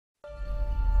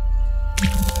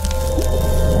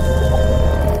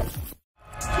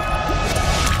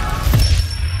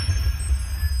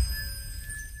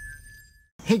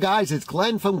Hey guys, it's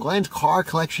Glenn from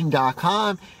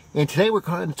glenscarcollection.com, and today we're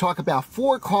going to talk about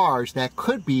 4 cars that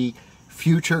could be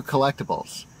future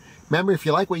collectibles. Remember, if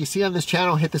you like what you see on this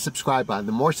channel, hit the subscribe button.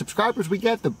 The more subscribers we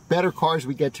get, the better cars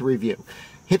we get to review.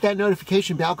 Hit that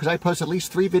notification bell because I post at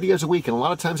least 3 videos a week, and a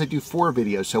lot of times I do 4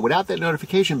 videos. So without that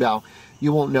notification bell,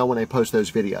 you won't know when I post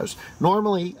those videos.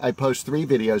 Normally, I post 3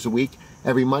 videos a week,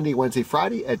 every Monday, Wednesday,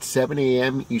 Friday at 7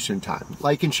 a.m. Eastern Time.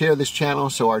 Like and share this channel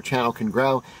so our channel can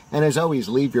grow. And as always,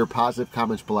 leave your positive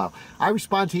comments below. I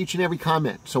respond to each and every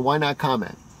comment, so why not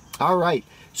comment? All right.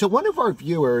 So one of our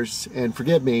viewers, and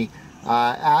forgive me,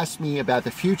 asked me about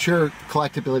the future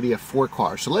collectability of 4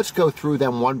 cars. So let's go through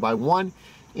them one by one.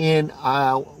 And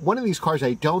one of these cars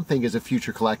I don't think is a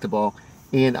future collectible,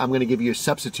 and I'm going to give you a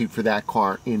substitute for that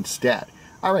car instead.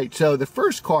 All right, so the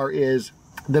first car is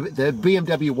the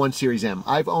BMW 1 Series M.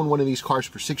 I've owned one of these cars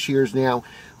for 6 years now.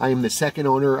 I am the second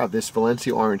owner of this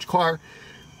Valencia orange car.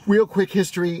 Real quick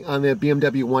history on the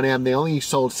BMW 1M. They only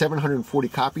sold 740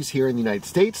 copies here in the United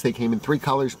States. They came in 3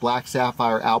 colors, black,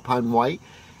 sapphire, alpine white,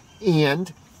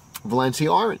 and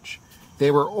Valencia orange.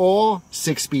 They were all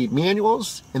 6-speed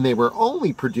manuals, and they were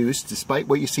only produced, despite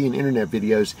what you see in internet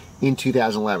videos, in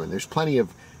 2011. There's plenty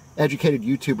of educated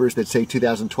YouTubers that say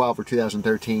 2012 or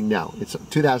 2013. No, it's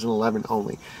 2011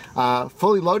 only.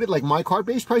 Fully loaded, like my car,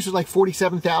 base price is like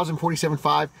 $47,000,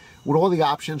 $47,500. With all the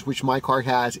options, which my car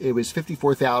has, it was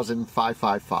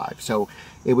 $54,555. So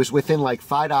it was within like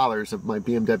 $5 of my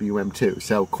BMW M2.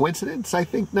 So coincidence? I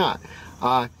think not.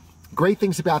 Great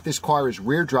things about this car is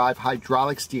rear drive,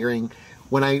 hydraulic steering.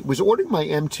 When I was ordering my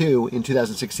M2 in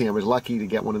 2016, I was lucky to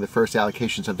get one of the first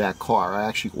allocations of that car. I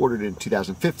actually ordered it in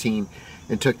 2015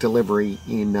 and took delivery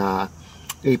in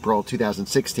April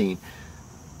 2016.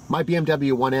 My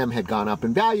BMW 1M had gone up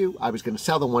in value. I was going to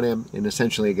sell the 1M and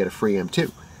essentially get a free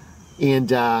M2.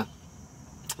 And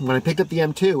when I picked up the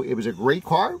M2, it was a great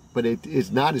car, but it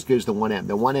is not as good as the 1M.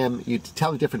 The 1M, you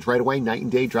tell the difference right away, night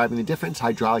and day driving the difference,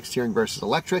 hydraulic steering versus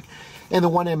electric. And the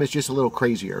 1M is just a little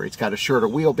crazier. It's got a shorter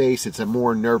wheelbase. It's a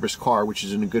more nervous car, which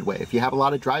is in a good way. If you have a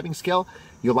lot of driving skill,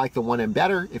 you'll like the 1M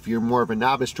better. If you're more of a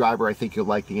novice driver, I think you'll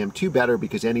like the M2 better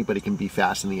because anybody can be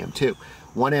fast in the M2.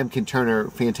 1M can turn a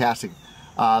fantastic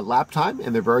lap time,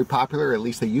 and they're very popular. At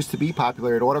least they used to be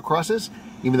popular at autocrosses,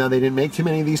 even though they didn't make too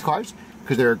many of these cars,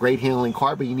 because they're a great handling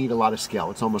car, but you need a lot of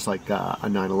skill. It's almost like a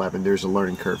 911. There's a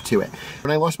learning curve to it.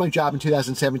 When I lost my job in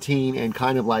 2017 and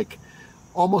kind of like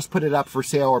almost put it up for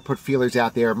sale or put feelers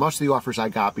out there, most of the offers I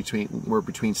got were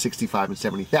between $65,000 and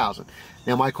 $70,000.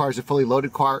 Now my car is a fully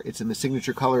loaded car. It's in the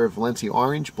signature color of Valencia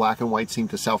orange. Black and white seem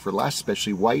to sell for less,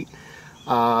 especially white.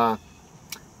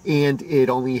 And it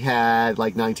only had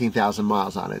like 19,000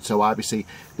 miles on it. So obviously,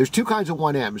 there's 2 kinds of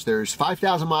 1Ms. There's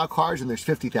 5,000 mile cars and there's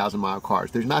 50,000 mile cars.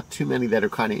 There's not too many that are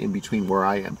kind of in between where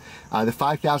I am. The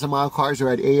 5,000 mile cars are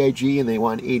at AIG and they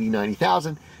want 80,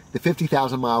 90,000. The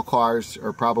 50,000 mile cars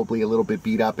are probably a little bit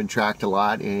beat up and tracked a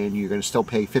lot, and you're going to still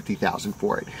pay 50,000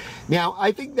 for it. Now,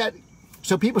 I think that,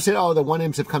 so people said, oh, the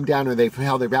 1Ms have come down or they've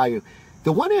held their value.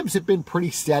 The 1Ms have been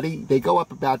pretty steady. They go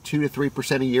up about 2 to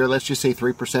 3% a year. Let's just say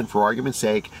 3% for argument's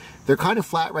sake. They're kind of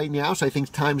flat right now, so I think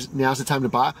now's the time to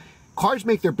buy. Cars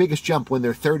make their biggest jump when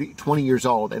they're 20 years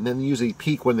old, and then they usually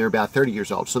peak when they're about 30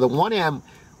 years old. So the 1M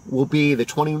will be the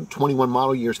 2021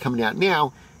 model years coming out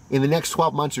now. In the next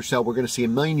 12 months or so, we're going to see a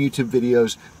million YouTube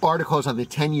videos, articles on the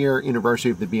 10-year anniversary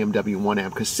of the BMW 1M,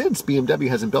 because since BMW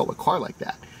hasn't built a car like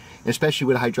that, especially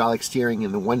with hydraulic steering,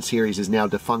 and the 1 Series is now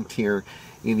defunct here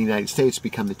in the United States,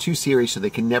 become the 2 Series, so there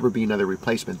can never be another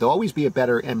replacement. There'll always be a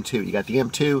better M2. You got the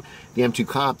M2, the M2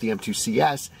 Comp, the M2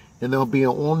 CS, then there'll be an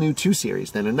all-new 2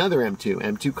 Series, then another M2,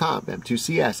 M2 Comp, M2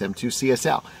 CS, M2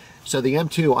 CSL. So the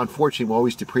M2, unfortunately, will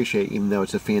always depreciate, even though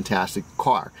it's a fantastic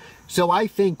car. So I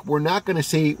think we're not going to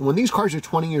see, when these cars are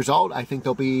 20 years old, I think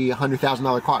they'll be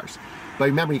 $100,000 cars. But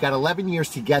remember, you got 11 years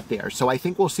to get there. So I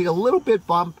think we'll see a little bit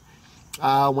bump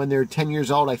when they're 10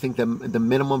 years old. I think the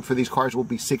minimum for these cars will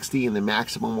be 60, and the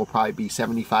maximum will probably be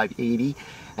 75, 80.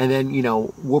 And then, you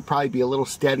know, we'll probably be a little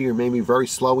steadier, maybe very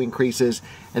slow increases.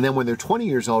 And then when they're 20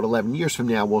 years old, 11 years from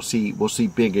now, we'll see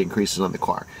big increases on the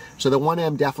car. So the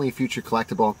 1M, definitely a future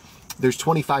collectible. There's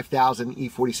 25,000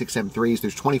 E46 M3s.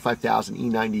 There's 25,000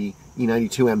 E92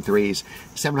 M3s.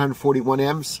 741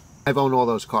 Ms. I've owned all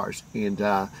those cars, and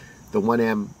the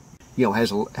 1M, you know,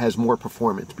 has more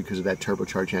performance because of that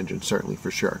turbocharged engine, certainly, for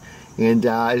sure. And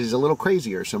it is a little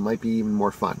crazier, so it might be even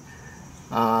more fun.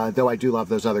 Though I do love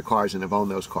those other cars and have owned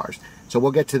those cars. So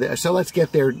we'll get to the, so let's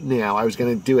get there now. I was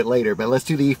going to do it later, but let's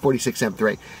do the E46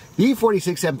 M3. The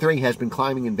E46 M3 has been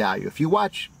climbing in value. If you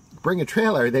watch Bring a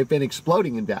Trailer, they've been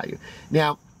exploding in value.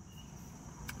 Now,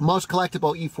 most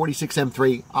collectible E46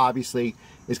 M3, obviously,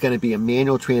 is going to be a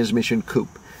manual transmission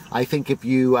coupe. I think if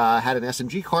you had an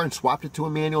SMG car and swapped it to a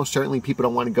manual, certainly people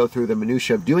don't want to go through the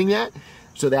minutia of doing that.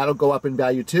 So that'll go up in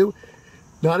value too.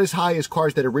 Not as high as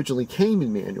cars that originally came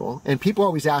in manual. And people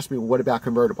always ask me, well, what about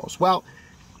convertibles? Well,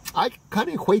 I kind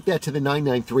of equate that to the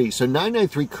 993. So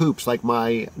 993 coupes, like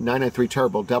my 993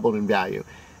 Turbo, doubled in value.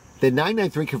 The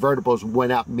 993 convertibles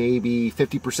went up maybe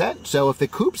 50%. So if the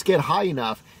coupes get high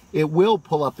enough, it will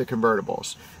pull up the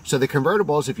convertibles. So the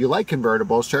convertibles, if you like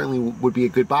convertibles, certainly would be a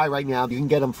good buy right now. You can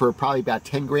get them for probably about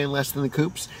 10 grand less than the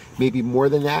coupes, maybe more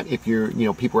than that if you're,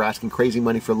 people are asking crazy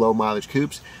money for low mileage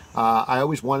coupes. I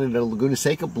always wanted a Laguna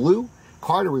Seca blue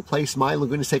car to replace my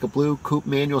Laguna Seca blue coupe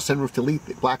manual sunroof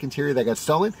delete black interior that got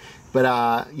stolen. But,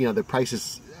 the price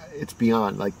is, it's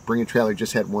beyond. Like Bring a Trailer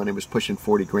just had one. It was pushing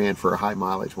 40 grand for a high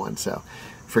mileage one. So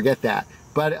forget that.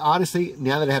 But honestly,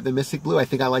 now that I have the Mystic Blue, I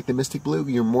think I like the Mystic Blue.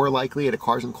 You're more likely at a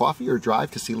Cars and Coffee or Drive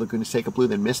to see Laguna Seca Blue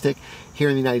than Mystic. Here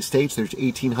in the United States, there's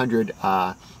 1,800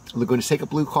 Laguna Seca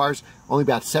Blue cars, only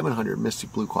about 700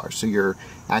 Mystic Blue cars. So you're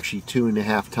actually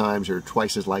 2.5 times or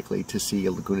twice as likely to see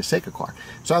a Laguna Seca car.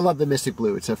 So I love the Mystic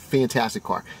Blue. It's a fantastic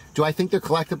car. Do I think they're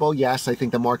collectible? Yes, I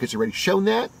think the market's already shown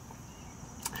that.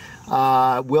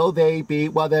 Will they be?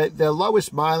 Well, the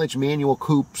lowest mileage manual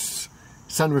coupes,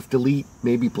 sunroof delete,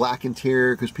 maybe black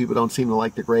interior because people don't seem to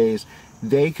like the grays.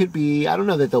 They could be, I don't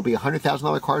know that they'll be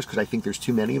 $100,000 cars because I think there's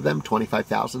too many of them,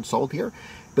 25,000 sold here.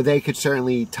 But they could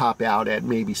certainly top out at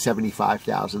maybe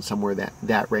 75,000, somewhere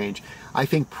that range. I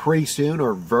think pretty soon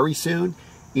or very soon,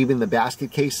 even the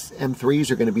basket case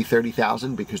M3s are going to be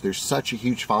 30,000 because there's such a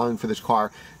huge following for this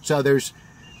car. So there's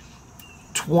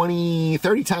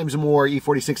 30 times more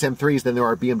E46 M3s than there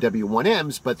are BMW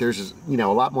 1Ms, but there's, a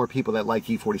lot more people that like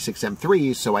E46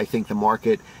 M3s, so I think the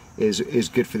market is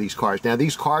good for these cars. Now,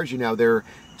 these cars, they're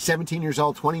 17 years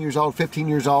old, 20 years old, 15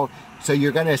 years old, so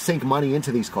you're going to sink money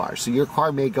into these cars. So your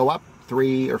car may go up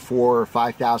 3 or 4 or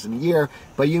 5,000 a year,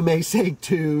 but you may sink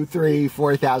 2, 3,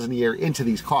 4,000 a year into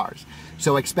these cars.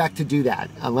 So expect to do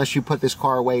that. Unless you put this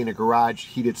car away in a garage,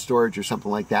 heated storage or something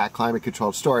like that, climate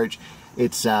controlled storage,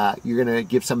 it's you're going to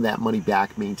give some of that money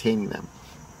back maintaining them.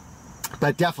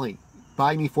 But definitely,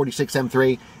 buy an E46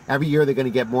 M3. Every year they're going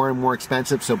to get more and more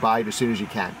expensive, so buy it as soon as you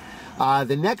can.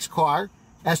 The next car,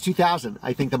 S2000.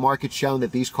 I think the market's shown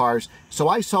that these cars, so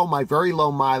I sold my very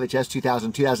low mileage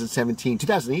S2000, 2017,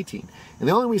 2018. And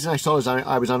the only reason I sold is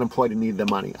I was unemployed and needed the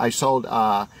money. I sold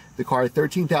the car at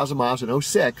 13,000 miles in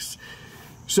 06.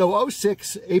 So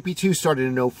 06, AP2 started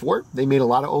in 04. They made a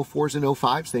lot of 04s and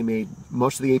 05s. They made,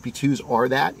 most of the AP2s are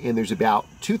that, and there's about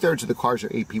 2/3 of the cars are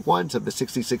AP1s. Of the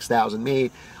 66,000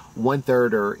 made,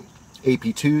 1/3 are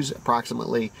AP2s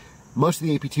approximately. Most of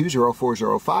the AP2s are 04s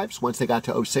or 05s. Once they got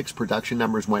to 06, production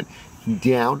numbers went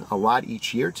down a lot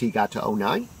each year till you got to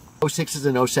 09. 06s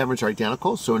and 07s are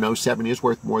identical, so an 07 is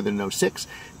worth more than an 06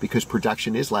 because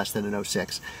production is less than an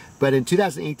 06. But in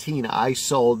 2018, I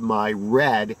sold my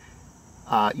red,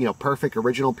 perfect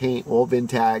original paint, all VIN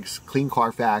tags, clean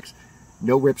Carfax,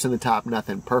 no rips in the top,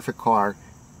 nothing, perfect car,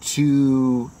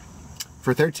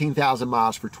 for 13,000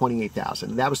 miles for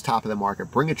 28,000. That was top of the market.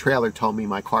 Bring a Trailer told me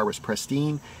my car was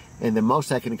pristine, and the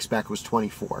most I can expect was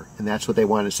 24, and that's what they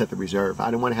wanted to set the reserve. I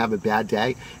didn't want to have a bad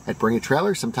day at Bring a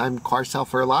Trailer. Sometimes cars sell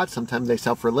for a lot, sometimes they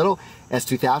sell for a little.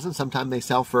 S2000, sometimes they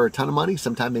sell for a ton of money,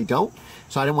 sometimes they don't.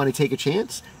 So I didn't want to take a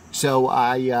chance. So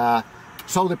I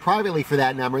sold it privately for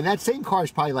that number, and that same car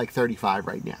is probably like 35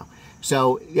 right now.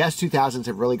 So the S2000s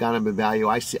have really gone up in value.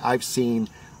 I've seen,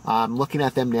 looking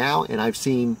at them now, and I've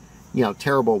seen,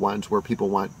 terrible ones where people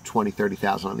want 20,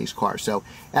 30,000 on these cars. So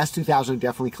S2000 are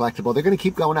definitely collectible. They're going to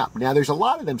keep going up. Now, there's a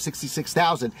lot of them,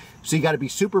 66,000, so you got to be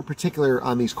super particular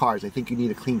on these cars. I think you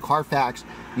need a clean Carfax.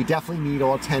 You definitely need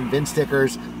all 10 VIN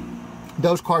stickers.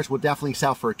 Those cars will definitely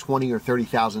sell for a $20,000 or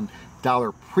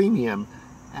 $30,000 premium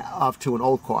up to an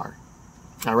old car.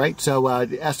 All right, so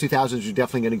the S2000s are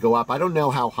definitely going to go up. I don't know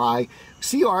how high.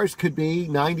 CRs could be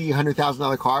 $90,000,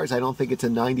 $100,000 cars. I don't think it's a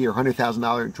 $90,000 or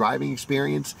 $100,000 driving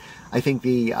experience. I think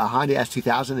the Honda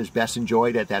S2000 is best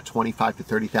enjoyed at that $25,000 to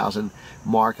 $30,000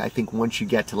 mark. I think once you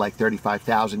get to like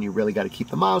 $35,000, you really got to keep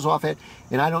the miles off it.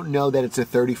 And I don't know that it's a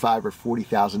 $35,000 or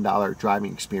 $40,000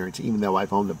 driving experience, even though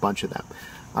I've owned a bunch of them.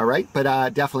 All right,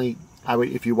 but definitely, I would,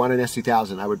 if you want an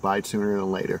S2000, I would buy it sooner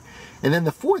than later. And then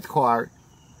the fourth car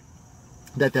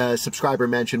that the subscriber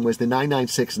mentioned was the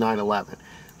 996 911.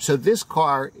 So this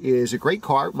car is a great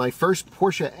car. My first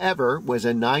Porsche ever was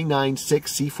a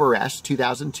 996 C4S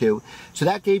 2002. So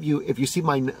that gave you, if you see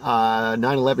my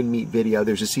 911 meet video,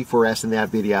 there's a C4S in that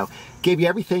video, gave you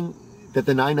everything that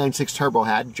the 996 Turbo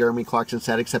had, Jeremy Clarkson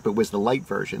said, except it was the light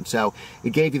version. So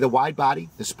it gave you the wide body,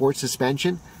 the sports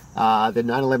suspension, the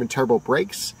 911 Turbo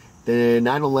brakes, the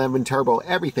 911 turbo,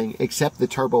 everything except the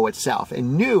turbo itself,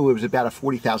 and knew it was about a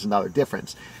 $40,000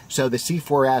 difference. So the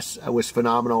C4S was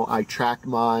phenomenal. I tracked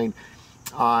mine.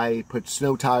 I put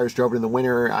snow tires, drove it in the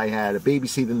winter. I had a baby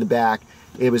seat in the back.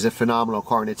 It was a phenomenal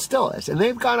car, and it still is. And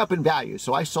they've gone up in value.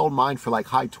 So I sold mine for like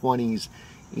high 20s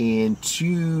in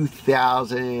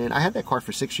 2000. I had that car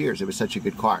for 6 years. It was such a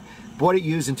good car. Bought it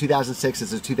used in 2006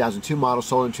 as a 2002 model,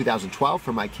 sold in 2012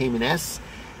 for my Cayman S.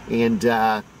 And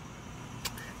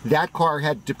that car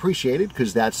had depreciated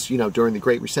because that's, you know, during the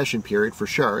Great Recession period for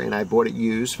sure. And I bought it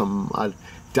used from a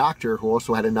doctor who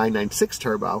also had a 996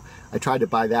 turbo. I tried to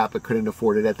buy that but couldn't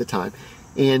afford it at the time.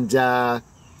 And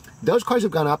those cars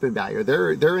have gone up in value.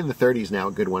 They're in the 30s now,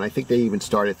 a good one. I think they even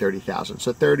start at 30,000.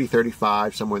 So 30,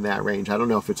 35, somewhere in that range. I don't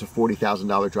know if it's a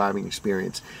 $40,000 driving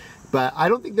experience. But I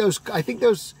don't think those, I think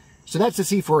those, so that's the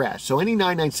C4S. So any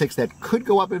 996 that could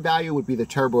go up in value would be the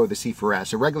turbo of the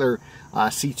C4S. A regular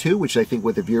C2, which I think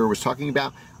what the viewer was talking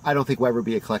about, I don't think will ever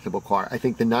be a collectible car. I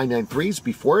think the 993s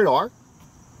before it are,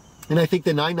 and I think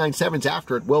the 997s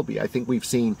after it will be. I think we've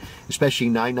seen, especially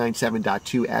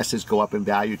 997.2S's go up in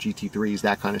value, GT3s,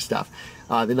 that kind of stuff.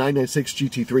 The 996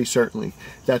 GT3 certainly,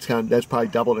 that's probably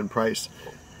doubled in price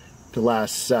the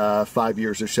last 5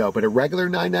 years or so. But a regular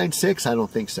 996, I don't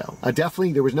think so.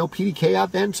 Definitely, there was no PDK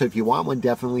out then, so if you want one,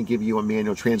 definitely give you a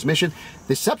manual transmission.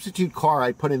 The substitute car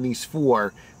I put in these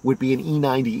four would be an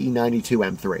E90,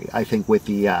 E92 M3. I think with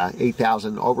the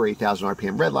 8,000, over 8,000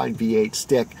 RPM redline, V8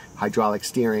 stick, hydraulic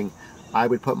steering, I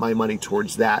would put my money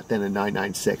towards that than a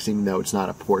 996, even though it's not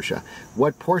a Porsche.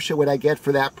 What Porsche would I get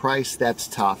for that price? That's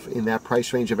tough. In that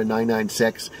price range of a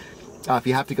 996, if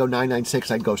you have to go 996,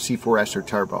 I'd go C4S or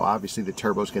turbo. Obviously, the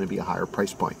turbo is going to be a higher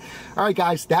price point. All right,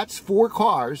 guys, that's 4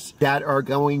 cars that are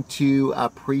going to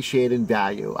appreciate in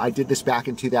value. I did this back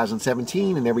in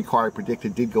 2017, and every car I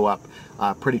predicted did go up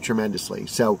pretty tremendously.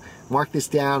 So mark this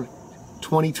down,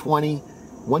 2020.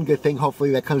 One good thing,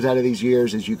 hopefully, that comes out of these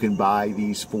years is you can buy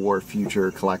these 4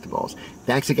 future collectibles.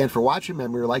 Thanks again for watching.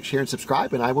 Remember to like, share, and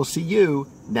subscribe, and I will see you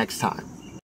next time.